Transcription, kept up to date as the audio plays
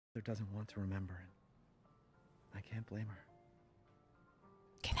Doesn't want to remember it. I can't blame her.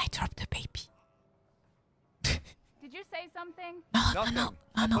 Can I drop the baby? Did you say something? No.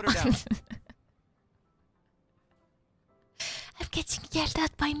 Put her down. I'm getting yelled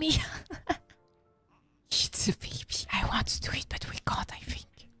at by me. It's a baby. I want to do it, but we can't, I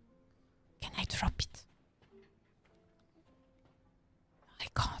think. Can I drop it? I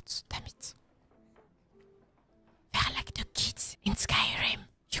can't, damn it. They're like the kids in Skyrim.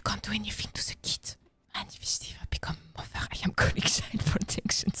 You can't do anything to the kid. And if Steve become mother, I am calling child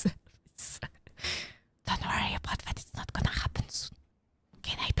protection service. Don't worry about that, it's not gonna happen soon.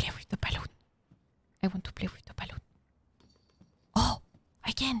 Can I play with the balloon? I want to play with the balloon. Oh,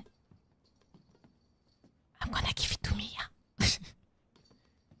 again. I'm gonna give it to Mia.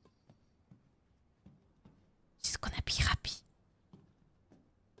 She's gonna be happy.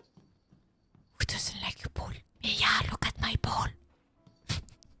 Who doesn't like a ball? Mia, look at my ball.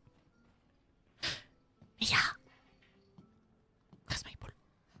 Mia. Where's my ball?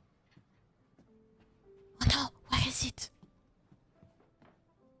 Oh no, where is it?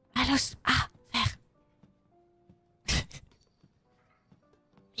 I lost. Ah, there.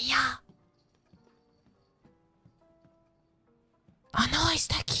 Mia. Oh no, I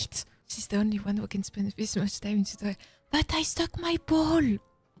stuck it. She's the only one who can spend this much time in the. But I stuck my ball.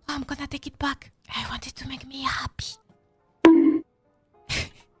 I'm gonna take it back. I wanted to make Mia happy.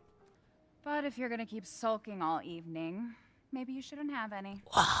 But if you're gonna keep sulking all evening, maybe you shouldn't have any.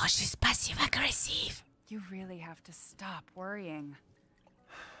 Oh, she's passive aggressive. You really have to stop worrying.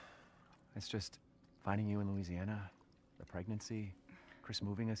 It's just finding you in Louisiana, the pregnancy, Chris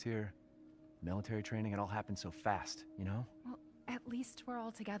moving us here, military training, it all happened so fast, you know? Well, at least we're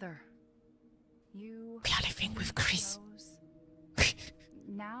all together. You... We are living with Chris.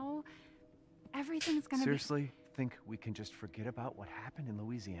 Now, everything's gonna Seriously, think we can just forget about what happened in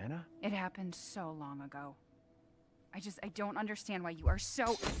Louisiana? It happened so long ago. I don't understand why you are so...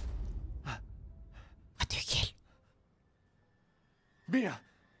 What do you kill? Mia,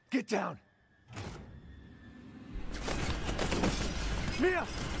 get down! Mia!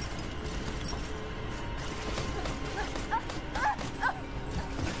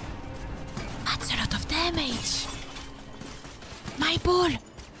 That's a lot of damage. My ball!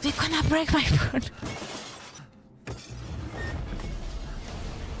 They're gonna break my ball.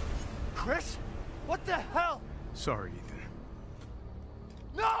 Chris? What the hell? Sorry, Ethan.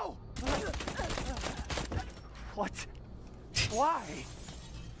 No! What? Why?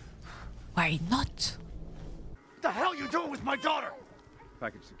 Why not? What the hell are you doing with my daughter?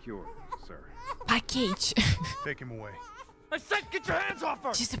 Package secure, sir. Package. Take him away. I said get your hands off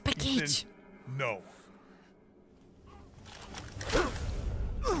her! She's a package. Ethan, no.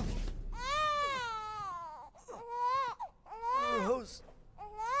 Rose.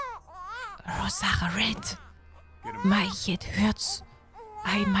 Rose are red. My head hurts.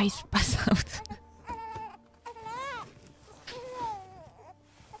 I might pass out.